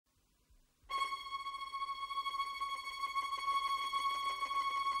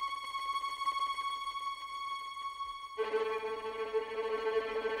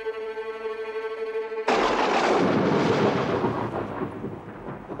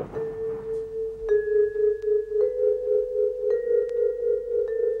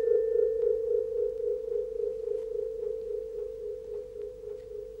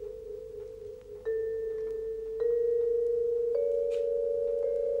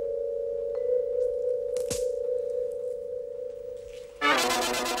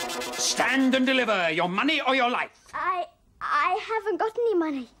Stand and deliver your money or your life. I haven't got any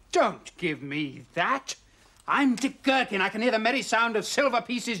money. Don't give me that. I'm Dick Gherkin. I can hear the merry sound of silver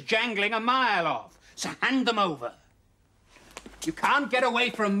pieces jangling a mile off. So hand them over. You can't get away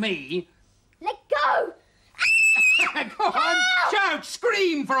from me. Let go! Go on, shout,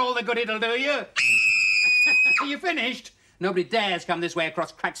 scream for all the good it'll do you. Are you finished? Nobody dares come this way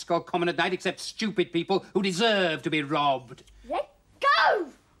across Crackskull Common at night except stupid people who deserve to be robbed. Let go!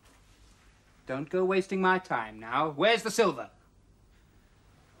 Don't go wasting my time now. Where's the silver?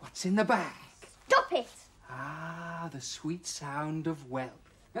 What's in the bag? Stop it! Ah, the sweet sound of wealth.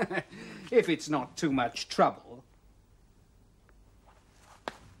 If it's not too much trouble.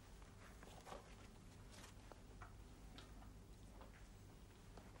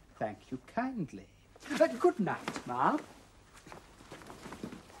 Thank you kindly. Good night, Ma.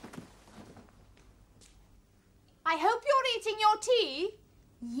 I hope you're eating your tea.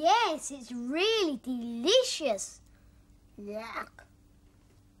 Yes, it's really delicious. Yuck.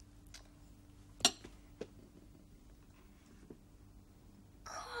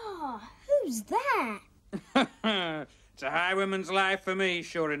 God, who's that? It's a highwayman's life for me,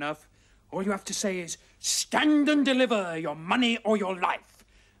 sure enough. All you have to say is, stand and deliver your money or your life.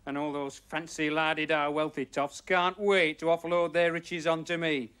 And all those fancy la-di-da wealthy toffs can't wait to offload their riches onto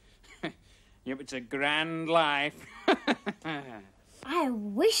me. Yep, it's a grand life. I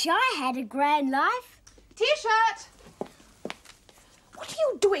wish I had a grand life. T-shirt! What are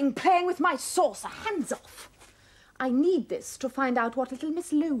you doing playing with my saucer? Hands off. I need this to find out what little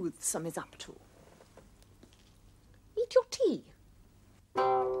Miss Loathsome is up to. Eat your tea.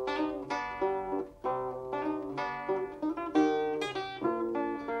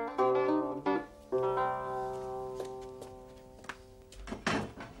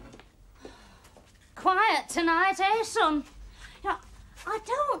 Quiet tonight, eh, son? I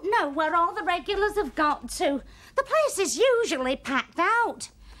don't know where all the regulars have got to. The place is usually packed out.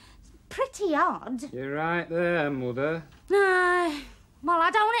 Pretty odd. You're right there, Mother. Well,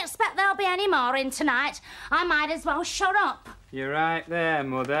 I don't expect there'll be any more in tonight. I might as well shut up. You're right there,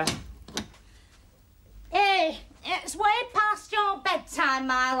 Mother. Hey, it's way past your bedtime,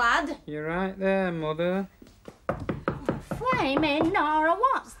 my lad. You're right there, Mother. Flaming Nora,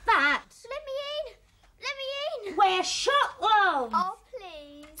 what's that? Let me in. Let me in. We're shut, love. Oh,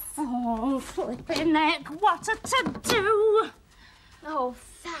 please. Oh, flipping neck, what a to-do. Oh,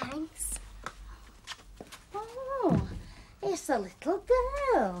 thanks. Oh, it's a little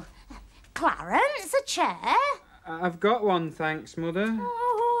girl. Clarence, a chair? I've got one, thanks, Mother.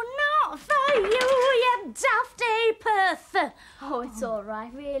 Oh, not for you, you dafty Perth. Oh, it's all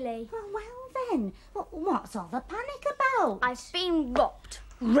right, really. Well then, what's all the panic about? I've been robbed.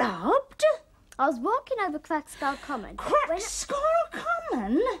 Robbed? I was walking over Crackskull Common. Crackskull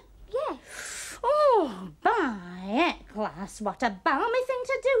Common? Yes. Oh, by Class, what a balmy thing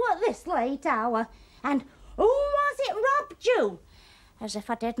to do at this late hour. And who was it robbed you? As if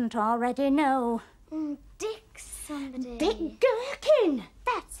I didn't already know. Dick somebody. Dick Gherkin.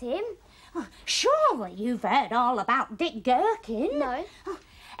 That's him. Oh, surely you've heard all about Dick Gherkin. No. Oh,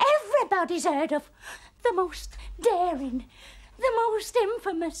 everybody's heard of the most daring, the most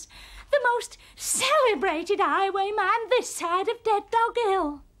infamous, the most celebrated highwayman this side of Dead Dog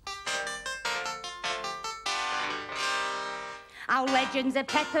Hill. Our legends are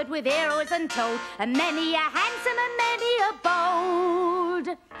peppered with heroes untold, and many are handsome and many are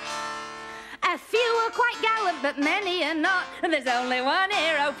bold. A few are quite gallant, but many are not, and there's only one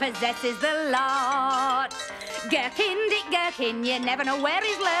hero possesses the lot. Gherkin, Dick Gherkin, you never know where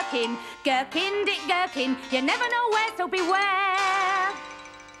he's lurking. Gherkin, Dick Gherkin, you never know where, so beware.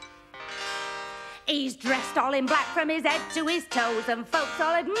 He's dressed all in black from his head to his toes, and folks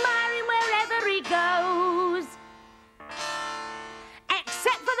all admire him wherever he goes.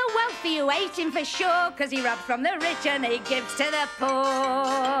 Except for the wealthy who hate him for sure, 'cause he robs from the rich and he gives to the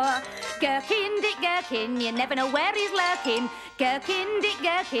poor. Gherkin, Dick Gherkin, you never know where he's lurking. Gherkin, Dick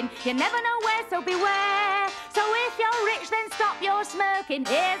Gherkin, you never know where, so beware. So if you're rich, then stop your smirking.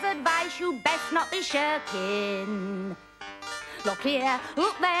 Here's advice you best not be shirking. Look here,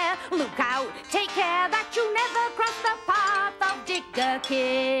 look there, look out. Take care that you never cross the path of Dick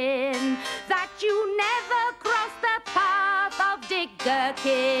Gherkin. That you never cross the path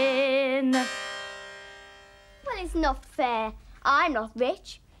Gherkin. Well, it's not fair. I'm not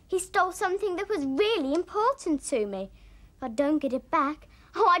rich. He stole something that was really important to me. If I don't get it back,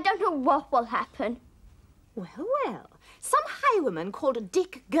 I don't know what will happen. Well, well. Some highwayman called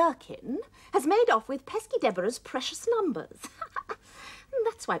Dick Gherkin has made off with pesky Deborah's precious numbers.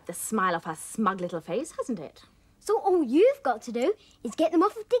 That's wiped the smile off her smug little face, hasn't it? So all you've got to do is get them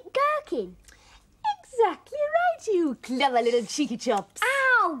off of Dick Gherkin. Exactly right, you clever little cheeky chops.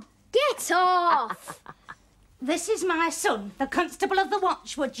 Ow! Get off! This is my son, the constable of the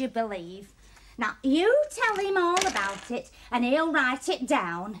watch, would you believe? Now, you tell him all about it, and he'll write it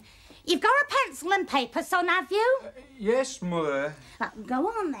down. You've got a pencil and paper, son, have you? Yes, Mother. Go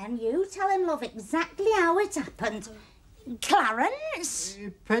on, then. You tell him, love, exactly how it happened. Clarence?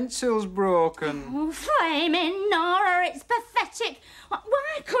 Pencil's broken. Oh, flaming Nora, it's pathetic.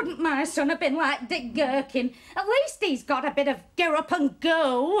 Why couldn't my son have been like Dick Gherkin? At least he's got a bit of get up and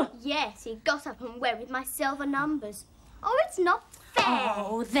go. Yes, he got up and went with my silver numbers. Oh, it's not fair.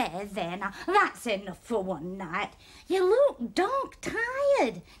 Oh, there, now, that's enough for one night. You look dog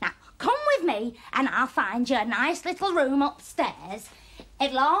tired. Now, come with me and I'll find you a nice little room upstairs.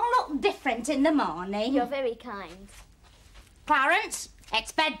 It'll all look different in the morning. You're very kind. Clarence,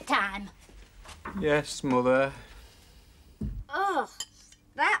 it's bedtime. Yes, Mother. Ugh,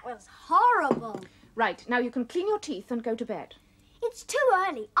 that was horrible. Right, now you can clean your teeth and go to bed. It's too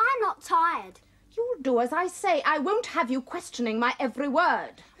early. I'm not tired. You'll do as I say. I won't have you questioning my every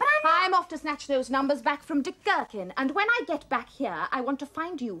word. But I'm off to snatch those numbers back from Dick Gherkin, and when I get back here, I want to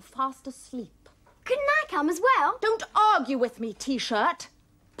find you fast asleep. Couldn't I come as well? Don't argue with me, T-shirt.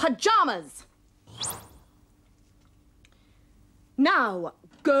 Pajamas. Now,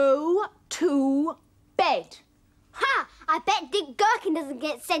 go to bed. Ha! I bet Dick Gherkin doesn't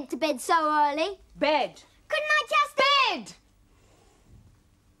get sent to bed so early. Bed. Couldn't I just... Bed!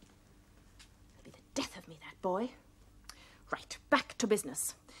 He'll be the death of me, that boy. Right, back to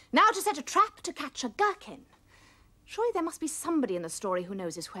business. Now to set a trap to catch a Gherkin. Surely there must be somebody in the story who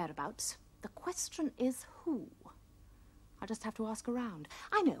knows his whereabouts. The question is who? I'll just have to ask around.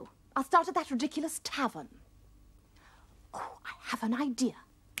 I know. I'll start at that ridiculous tavern. Oh, I have an idea.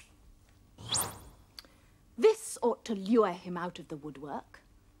 This ought to lure him out of the woodwork.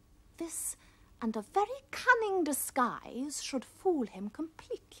 This and a very cunning disguise should fool him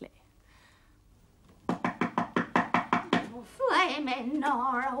completely. Oh, flaming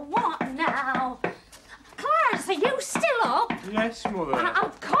Nora, what now? Clarence, are you still up? Yes, Mother.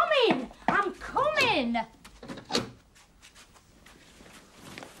 I'm coming! I'm coming!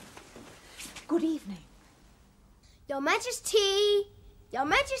 Good evening. Your Majesty! Your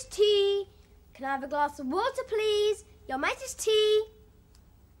Majesty! Can I have a glass of water, please? Your Majesty!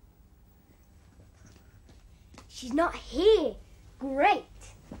 She's not here. Great.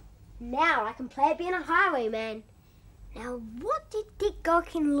 Now I can play at being a highwayman. Now, what did Dick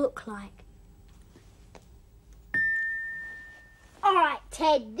Gherkin look like? All right,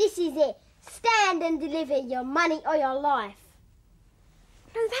 Ted, this is it. Stand and deliver your money or your life.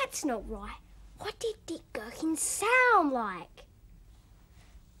 No, that's not right. What did Dick Gherkin sound like?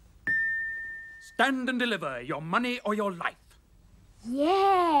 Stand and deliver your money or your life.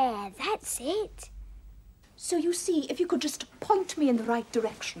 Yeah, that's it. So you see, if you could just point me in the right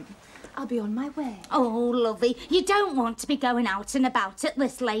direction, I'll be on my way. Oh, lovey, you don't want to be going out and about at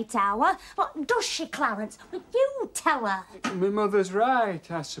this late hour. What does she, Clarence? You tell her. My mother's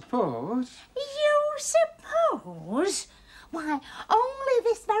right, I suppose. You suppose? Why, only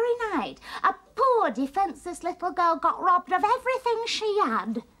this very night, a poor defenceless little girl got robbed of everything she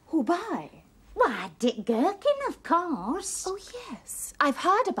had. Who by? Why, Dick Gherkin, of course. Oh, yes. I've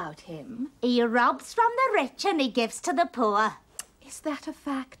heard about him. He robs from the rich and he gives to the poor. Is that a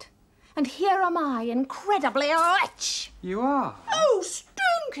fact? And here am I, incredibly rich. You are? Oh,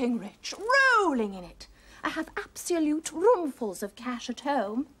 stinking rich, rolling in it. I have absolute roomfuls of cash at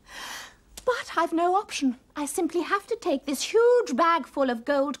home. But I've no option. I simply have to take this huge bag full of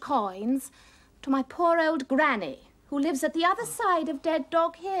gold coins to my poor old granny, who lives at the other side of Dead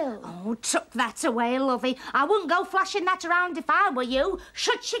Dog Hill. Oh, tuck that away, lovey. I wouldn't go flashing that around if I were you.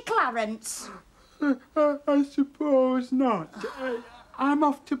 Should she, Clarence? I suppose not. I'm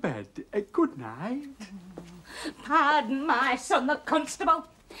off to bed. Good night. Pardon my son, the constable.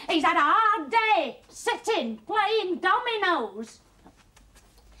 He's had a hard day, sitting, playing dominoes.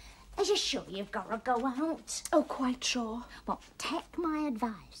 Are you sure you've got to go out? Oh, quite sure. Well, take my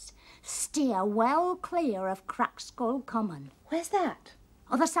advice. Steer well clear of Crackskull Common. Where's that?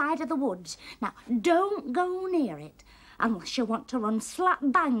 Other side of the woods. Now, don't go near it unless you want to run slap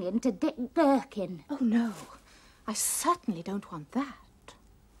bang into Dick Gherkin. Oh, no. I certainly don't want that.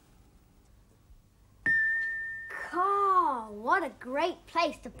 Oh, what a great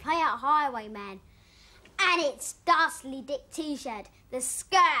place to play out Highwayman. And it's Dastardly Dick T-shirt, the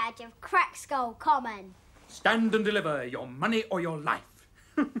scourge of Crackskull Common. Stand and deliver your money or your life.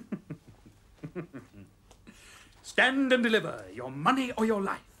 Stand and deliver your money or your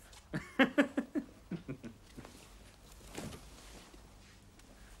life.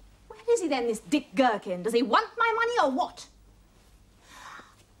 Where is he then, this Dick Gherkin? Does he want my money or what?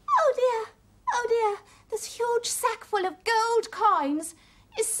 Oh dear, this huge sack full of gold coins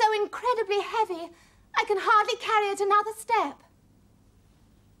is so incredibly heavy, I can hardly carry it another step.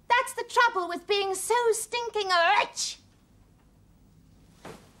 That's the trouble with being so stinking rich.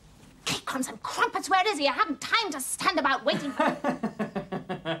 Crumbs and crumpets, where is he? I haven't time to stand about waiting for him.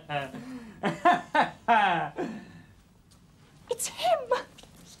 It's him.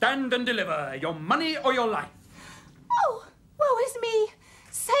 Stand and deliver your money or your life. Oh, woe is me.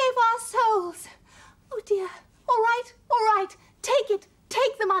 Save our souls. Oh, dear. All right. Take it.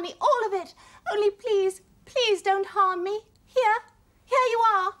 Take the money, all of it. Only please, please don't harm me. Here you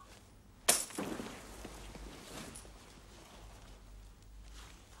are.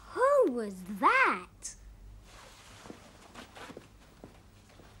 Who was that?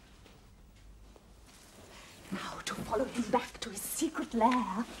 Now to follow him back to his secret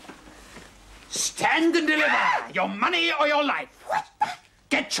lair. Stand and deliver your money or your life. What the?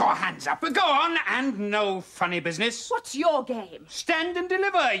 Get your hands up. Go on, and no funny business. What's your game? Stand and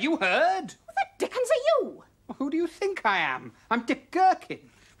deliver, you heard? Who the dickens are you? Who do you think I am? I'm Dick Gherkin.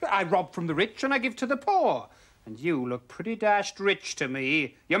 I rob from the rich and I give to the poor. And you look pretty dashed rich to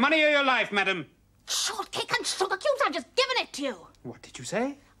me. Your money or your life, madam? Shortcake and sugar cubes, I've just given it to you. What did you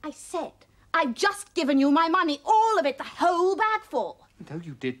say? I said, I've just given you my money, all of it, the whole bagful. No,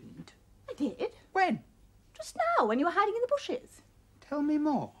 you didn't. I did. When? Just now, when you were hiding in the bushes. Tell me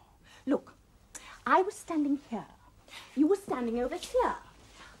more. Look, I was standing here. You were standing over here.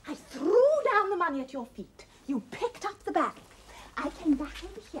 I threw down the money at your feet. You picked up the bag. I came back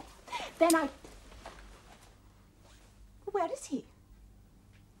over here. Then I... Where is he?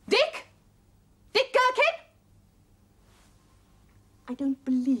 Dick? Dick Gherkin? I don't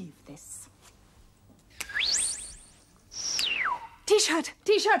believe this. T-shirt,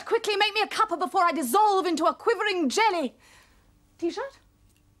 quickly make me a cuppa before I dissolve into a quivering jelly. T-shirt?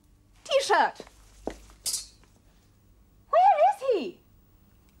 Where is he?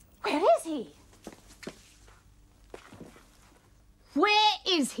 Where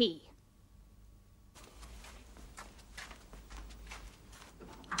is he?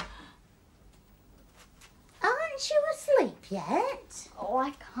 Aren't you asleep yet? Oh,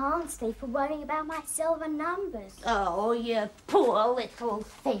 I can't sleep for worrying about my silver numbers. Oh, you poor little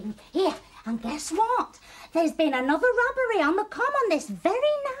thing. Here, and guess what? There's been another robbery on the common this very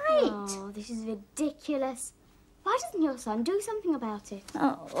night. Oh, this is ridiculous. Why doesn't your son do something about it?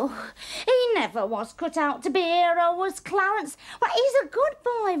 Oh, he never was cut out to be a hero, was Clarence. Well, he's a good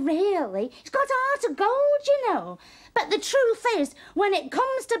boy, really. He's got heart of gold, you know. But the truth is, when it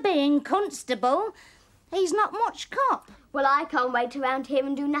comes to being constable, he's not much cop. Well, I can't wait around here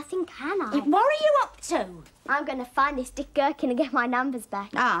and do nothing, can I? What are you up to? I'm going to find this Dick Gherkin and get my numbers back.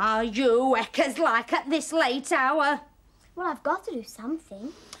 Ah, you eckers like at this late hour. Well, I've got to do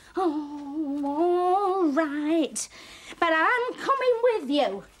something. Oh, all right. But I'm coming with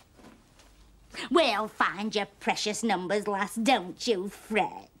you. We'll find your precious numbers, lass, don't you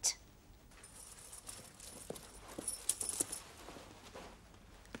fret.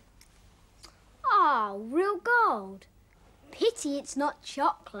 Oh, real gold. Pity it's not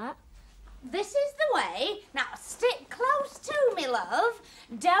chocolate. This is the way. Now stick close to me, love.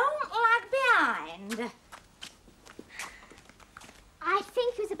 Don't lag behind. I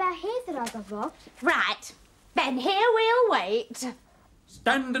think it was about here that I got robbed. Right. Then here we'll wait.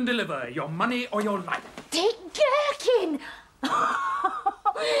 Stand and deliver your money or your life. Dick Gherkin! That's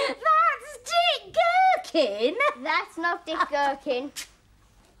Dick Gherkin! That's not Dick Gherkin.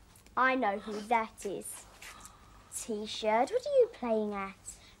 I know who that is. T-shirt, what are you playing at?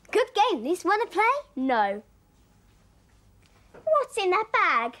 Good game. This want to play? No. What's in that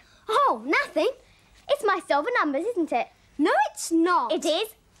bag? Oh, nothing. It's my silver numbers, isn't it? No, it's not. It is.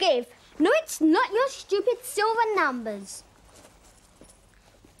 Give. No, it's not your stupid silver numbers.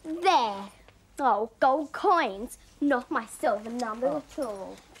 There. Oh, gold coins. Not my silver numbers at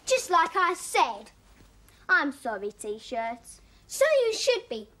all. Just like I said. I'm sorry, T-shirts. So you should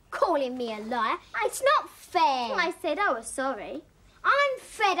be. Calling me a liar. It's not fair. I said I was sorry. I'm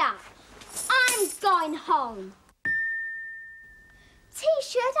fed up. I'm going home. T-shirt.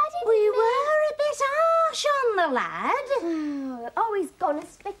 T-shirt, I didn't We mean... were a bit harsh on the lad. Oh, he's gonna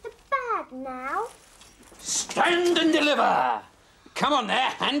split the bag now. Stand and deliver! Come on there,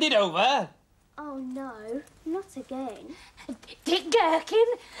 hand it over. Oh, no, not again. Dick Gherkin,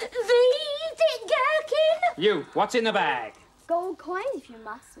 the Dick Gherkin. You, what's in the bag? Gold coins, if you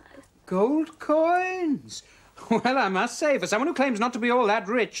must know. Gold coins. Well, I must say, for someone who claims not to be all that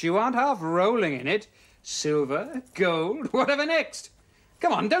rich, you aren't half rolling in it. Silver, gold, whatever next?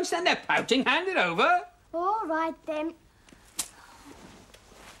 Come on, don't stand there pouting. Hand it over. All right, then.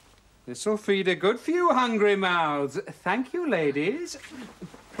 This'll feed a good few hungry mouths. Thank you, ladies.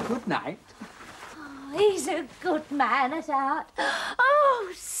 Good night. Oh, he's a good man at heart.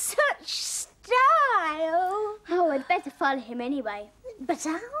 Oh, such style. Oh, I'd better follow him anyway. But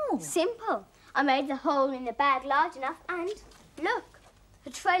how? Simple. I made the hole in the bag large enough and, look,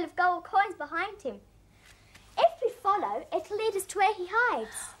 a trail of gold coins behind him. If we follow, it'll lead us to where he hides.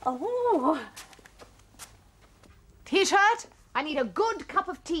 Oh. T-shirt, I need a good cup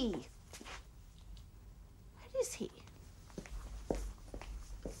of tea. Where is he?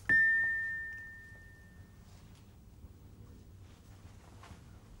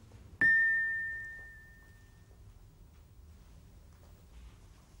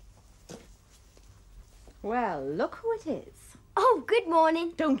 Well, look who it is. Oh, good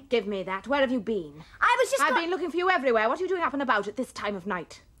morning. Don't give me that. Where have you been? I was just I've been looking for you everywhere. What are you doing up and about at this time of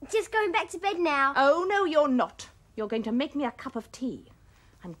night? just going back to bed now. Oh, no, you're not. You're going to make me a cup of tea.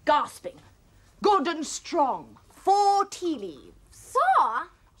 I'm gasping. Good and strong. 4 tea leaves. 4?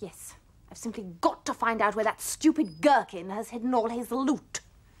 Yes, I've simply got to find out where that stupid gherkin has hidden all his loot.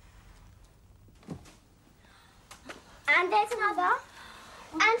 And there's another.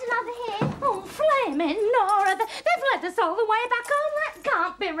 And another here. Oh, flaming Nora, they've led us all the way back home. That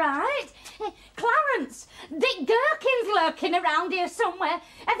can't be right. Clarence, Dick Gherkin's lurking around here somewhere.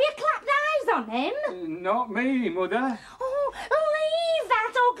 Have you clapped eyes on him? Not me, Mother. Oh, leave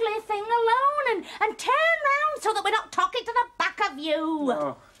that ugly thing alone and turn round so that we're not talking to the back of you.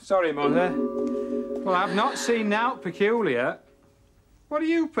 Oh, sorry, Mother. Well, I've not seen naught peculiar. What are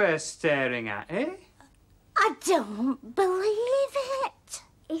you pair staring at, eh? I don't believe it.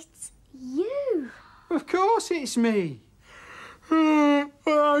 It's you. Of course it's me.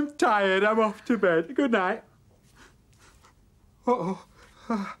 I'm tired. I'm off to bed. Good night. Uh-oh.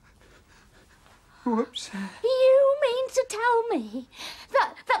 Whoops. You mean to tell me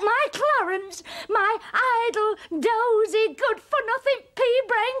that my Clarence, my idle, dozy, good-for-nothing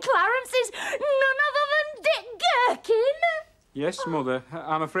pea-brain Clarence is none other than Dick Gherkin? Yes, Mother.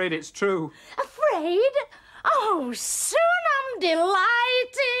 I'm afraid it's true. Afraid? Oh, soon I'm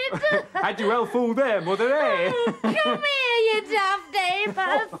delighted. Had you well fooled there, Mother, eh? Oh, come here, you daft ape.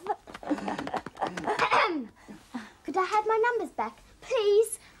 Could I have my numbers back,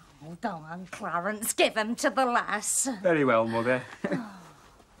 please? Oh, go on, Clarence, give 'em to the lass. Very well, Mother.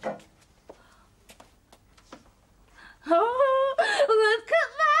 Oh, look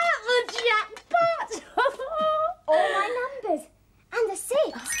at that, the jackpot. All my numbers. And the 6.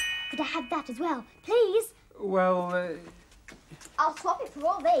 Could I have that as well, please? Well, I'll swap it for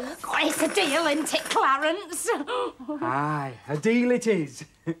all these. Oh, it's a deal, isn't it, Clarence? aye, a deal it is.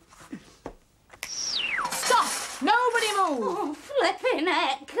 Stop! Nobody move! Oh, flipping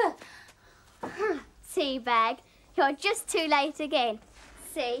heck. Teabag, you're just too late again.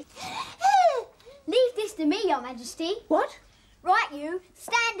 See? Leave this to me, Your Majesty. What? Right, you.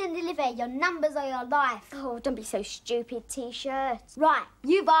 Stand and deliver your numbers or your life. Oh, don't be so stupid, T-shirt. Right,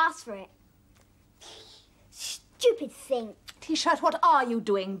 you've asked for it. Stupid thing. T-shirt, what are you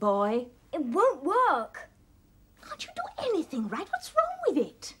doing, boy? It won't work. Can't you do anything right? What's wrong with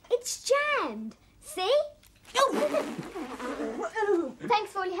it? It's jammed. See?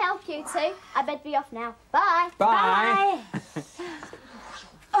 Thanks for all your help, you two. I better be off now. Bye. Bye.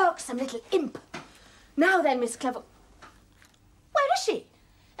 Irksome little imp. Now then, Miss Clever... Where is she?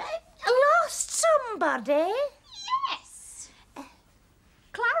 Lost somebody? Yes.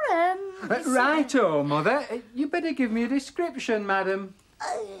 Clarence. Righto, Mother. You better give me a description, madam.